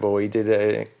incredible. He did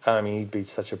it. I mean, he'd be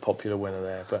such a popular winner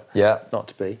there, but not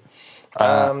to be.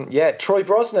 Troy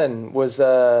Brosnan was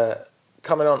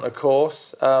coming on the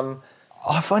course.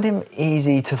 I find him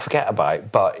easy to forget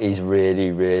about, but he's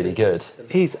really, really good.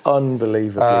 He's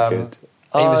unbelievably good.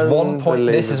 He was 1 point.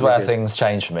 This is where things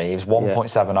changed for me. He was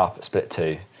 1.7 up at split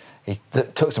 2. He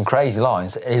took some crazy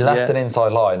lines. He left an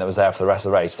inside line that was there for the rest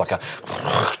of the race, like a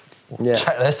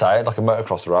check this out, like a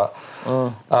motocross rut.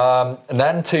 And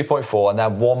then 2.4, and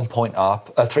then 1 point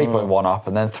up, 3.1 up,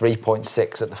 and then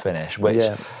 3.6 at the finish. Which,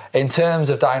 in terms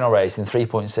of downhill racing,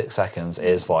 3.6 seconds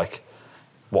is like,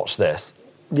 watch this.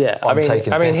 Yeah, I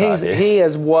mean, he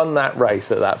has won that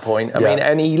race at that point. I mean,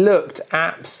 and he looked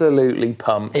absolutely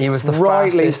pumped. He was the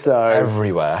fastest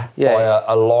everywhere by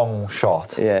a long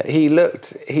shot. Yeah, he looked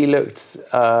so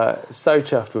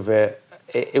chuffed with it.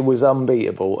 It was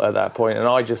unbeatable at that point, and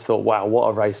I just thought, wow, what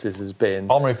a race this has been.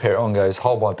 Omri Piron goes,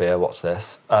 hold my beer, watch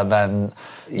this, and then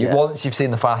once you've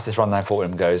seen the fastest run down for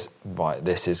him, goes, right,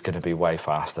 this is going to be way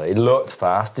faster. He looked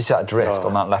fast. He had drift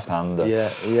on that left hander.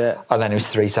 Yeah. And then he was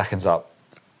 3 seconds up.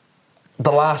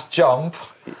 The last jump,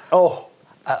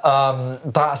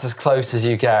 that's as close as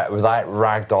you get without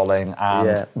ragdolling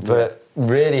but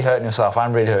really hurting yourself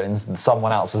and really hurting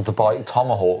someone else as the bike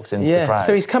tomahawks into the crowd.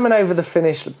 So he's coming over the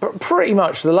finish, pretty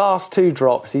much the last 2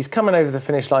 drops, he's coming over the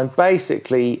finish line,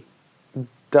 basically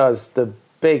does the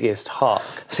biggest huck.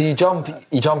 So you jump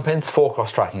into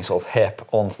 4-cross track and you sort of hip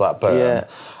onto that berm.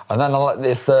 And then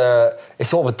it's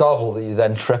sort of a double that you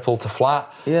then triple to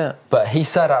flat. Yeah. But he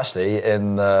said actually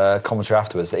in the commentary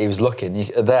afterwards that he was looking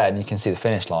there and you can see the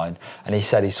finish line, and he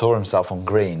said he saw himself on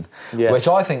green, which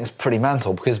I think is pretty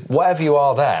mental, because whatever you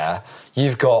are there,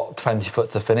 you've got 20 foot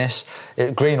to finish.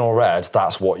 Green or red,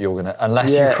 that's what you're going to... Unless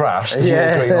you crashed,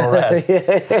 you're green or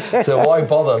red. So why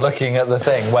bother looking at the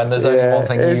thing when there's only one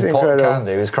thing you can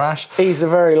do is crash? He's a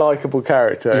very likeable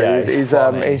character. Yeah,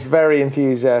 he's very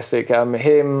enthusiastic.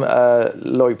 Him,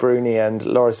 Loic Bruni and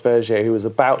Loris Vergier, who was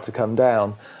about to come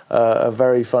down, a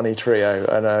very funny trio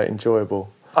and enjoyable.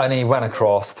 And he went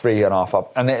across 3.5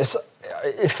 up. And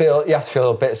you have to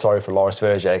feel a bit sorry for Loris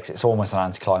Vergier, because it's almost an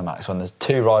anticlimax when there's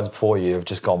 2 riders before you who've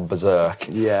just gone berserk.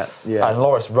 Yeah. And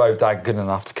Loris rode that good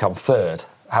enough to come third.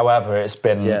 However, it's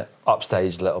been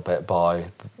upstaged a little bit by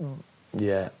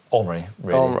Omri,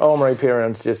 really. Omri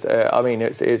Piron's just,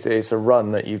 it's a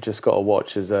run that you've just got to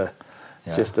watch as a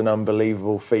just an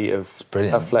unbelievable feat of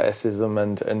athleticism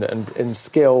and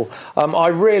skill. I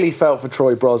really felt for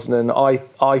Troy Brosnan.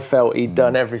 I felt he'd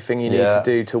done everything you need to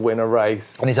do to win a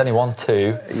race. And he's only won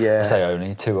 2. I say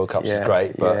only, 2 World Cups is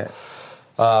great, but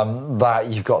that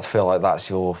you've got to feel like that's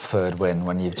your 3rd win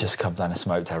when you've just come down and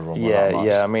smoked everyone with that much.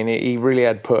 I mean, he really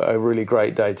had put a really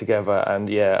great day together, and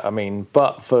I mean,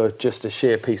 but for just a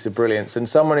sheer piece of brilliance and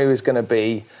someone who is going to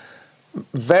be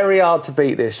very hard to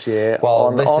beat this year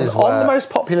on the most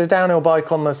popular downhill bike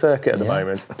on the circuit at the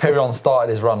moment. Pirion started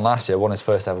his run last year, won his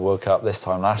first ever World Cup this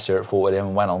time last year at Fort William,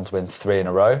 and went on to win 3 in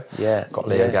a row. Got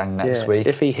Leo Gang next week.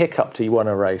 If he hiccuped, he won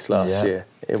a race last year.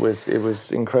 It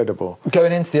was incredible.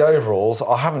 Going into the overalls,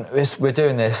 we're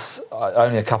doing this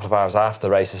only a couple of hours after the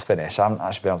race is finished. I haven't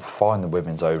actually been able to find the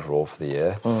women's overall for the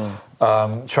year.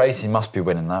 Tracy must be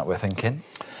winning that, we're thinking.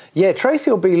 Yeah, Tracy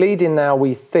will be leading now,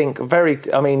 we think. I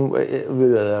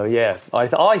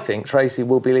think Tracy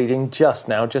will be leading just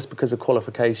now, just because of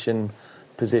qualification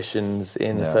positions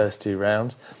in the first 2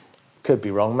 rounds. Could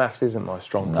be wrong. Maths isn't my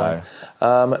strong point.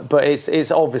 But it's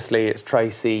obviously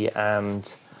Tracy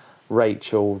and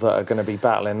Rachel that are going to be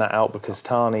battling that out, because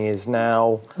Tani is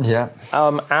now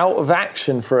out of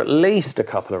action for at least a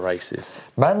couple of races.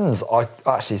 Men's,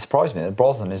 actually surprised me that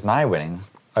Brosnan is now winning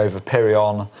over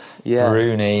Pirion,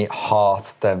 Bruni,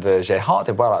 Hart, then Vergier. Hart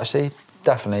did well, actually.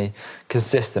 Definitely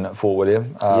consistent at Fort William. He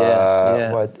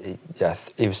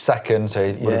was 2nd, so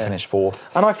he would have finished 4th.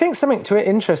 And I think something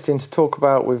interesting to talk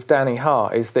about with Danny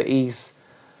Hart is that he's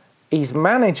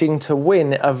managing to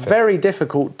win a very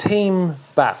difficult team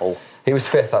battle. He was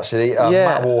 5th, actually.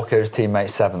 Matt Walker, his teammate,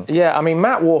 7th. Yeah, I mean,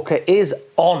 Matt Walker is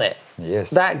on it. He is.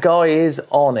 That guy is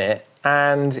on it,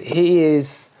 and he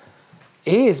is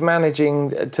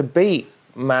managing to beat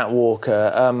Matt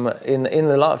Walker in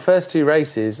the first 2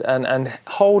 races and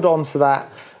hold on to that.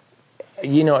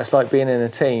 You know, it's like being in a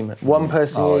team. One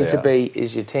person you need to beat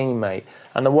is your teammate,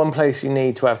 and the one place you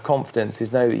need to have confidence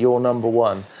is know that you're number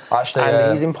 1. Actually, and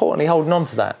he's importantly holding on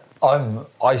to that.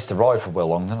 I used to ride for Will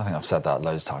Longdon. I think I've said that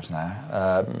loads of times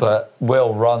now. But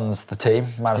Will runs the team,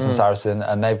 Madison Saracen,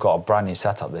 and they've got a brand new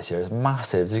setup this year. It's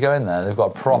massive. Did you go in there? They've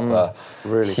got a proper,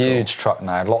 really huge truck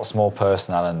now, lots more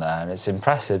personnel in there, and it's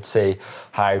impressive to see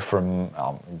how from,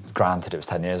 granted it was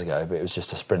 10 years ago, but it was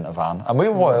just a Sprinter van. And we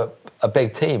were a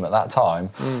big team at that time.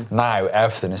 Now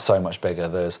everything is so much bigger.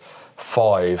 There's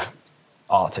 5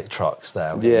 Arctic trucks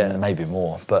there, maybe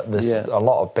more, but there's a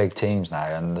lot of big teams now,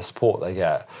 and the support they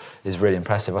get is really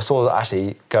impressive. I saw that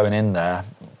actually going in there,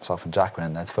 myself and Jack went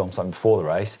in there to film something before the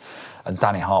race, and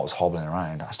Danny Hart was hobbling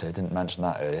around. Actually, I didn't mention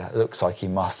that earlier. It looks like he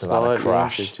must have had a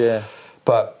crash. Injured,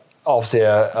 but obviously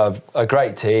a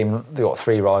great team. They've got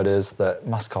 3 riders that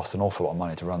must cost an awful lot of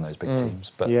money to run those big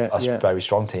teams, but a very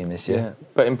strong team this year.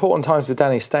 But important times for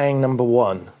Danny, staying number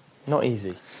 1. Not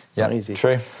easy. Not easy.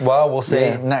 True. Well, we'll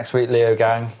see. Next week, Leo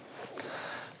Gang.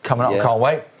 Coming up, can't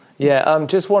wait.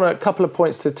 Just want a couple of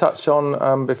points to touch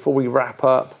on before we wrap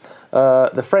up.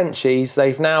 The Frenchies,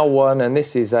 they've now won, and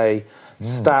this is a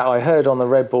stat I heard on the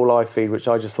Red Bull live feed, which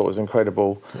I just thought was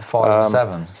incredible. 5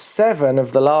 7. 7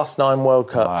 of the last 9 World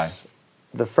Cups,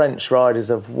 the French riders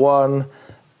have won.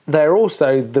 They're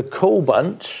also the cool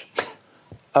bunch.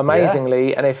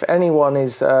 Amazingly, and if anyone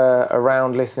is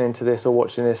around listening to this or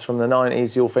watching this from the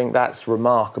 90s, you'll think that's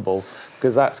remarkable,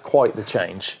 because that's quite the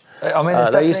change. I mean,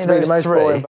 they used to be the most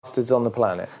boring bastards on the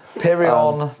planet.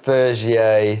 Pirion,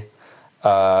 Vergier,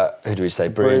 who do we say?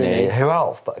 Bruni. Who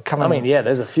else?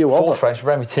 There's a few of them. 4th French,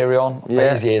 Remy Thirion.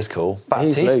 Vergier is cool.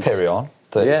 Baptiste Pirion,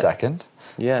 32nd.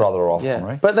 Brother of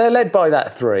Henry. But they're led by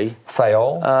that 3.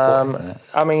 Fayol.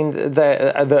 I mean,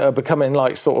 they are becoming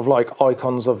sort of like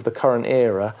icons of the current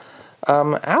era.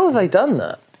 How have they done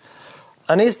that?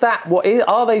 And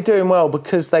are they doing well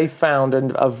because they found a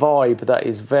vibe that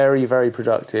is very, very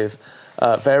productive,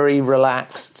 very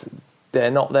relaxed? They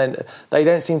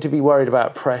don't seem to be worried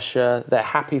about pressure. They're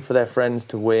happy for their friends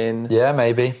to win. Yeah,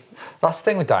 maybe. That's the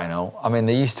thing with downhill. I mean,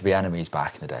 they used to be enemies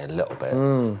back in the day a little bit,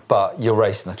 but you're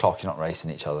racing the clock, you're not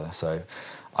racing each other. So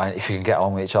if you can get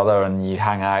on with each other and you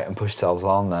hang out and push yourselves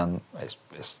on, then it's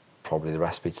probably the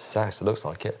recipe to success. It looks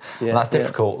like it. And that's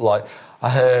difficult. Like, I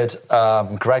heard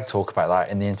Greg talk about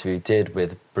that in the interview he did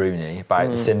with Bruni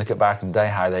about the syndicate back in the day,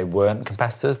 how they weren't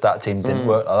competitors. That team didn't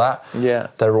work like that. Yeah.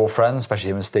 They were all friends,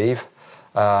 especially him and Steve.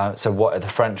 So what the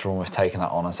French are almost taking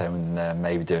that on and saying they're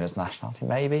maybe doing it as nationality,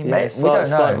 maybe. We don't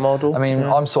know. Model. I mean,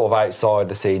 I'm sort of outside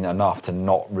the scene enough to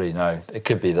not really know. It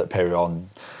could be that Pirion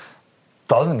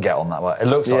doesn't get on that way. It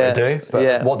looks like they do,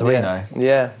 but what do we know?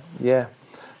 Yeah.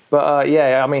 But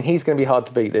yeah, I mean, he's going to be hard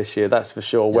to beat this year, that's for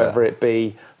sure, whether it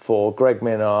be for Greg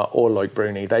Minnaar or Loic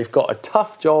Bruni. They've got a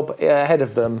tough job ahead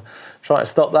of them trying to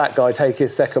stop that guy take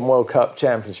his second World Cup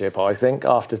championship, I think,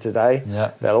 after today.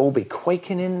 Yeah. They'll all be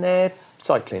quaking in their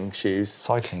cycling shoes.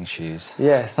 Cycling shoes.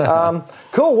 Yes.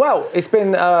 Cool. Well, it's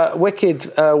been a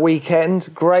wicked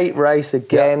weekend. Great race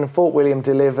again. Fort William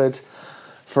delivered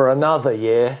for another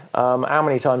year. How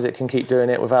many times it can keep doing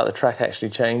it without the track actually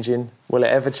changing? Will it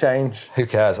ever change? Who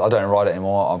cares? I don't ride it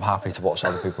anymore. I'm happy to watch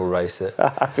other people race it.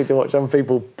 Happy to watch other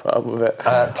people put up with it.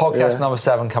 Podcast number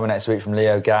 7 coming next week from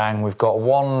Leo Gang. We've got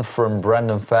one from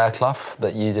Brendan Fairclough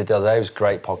that you did the other day. It was a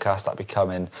great podcast. That'll be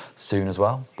coming soon as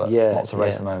well. But lots of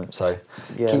race at the moment. So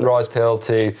keep your eyes peeled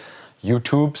to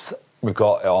YouTube's. We've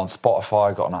got it on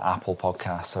Spotify, got it on Apple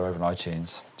Podcast, so over on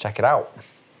iTunes. Check it out.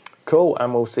 Cool,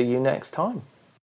 and we'll see you next time.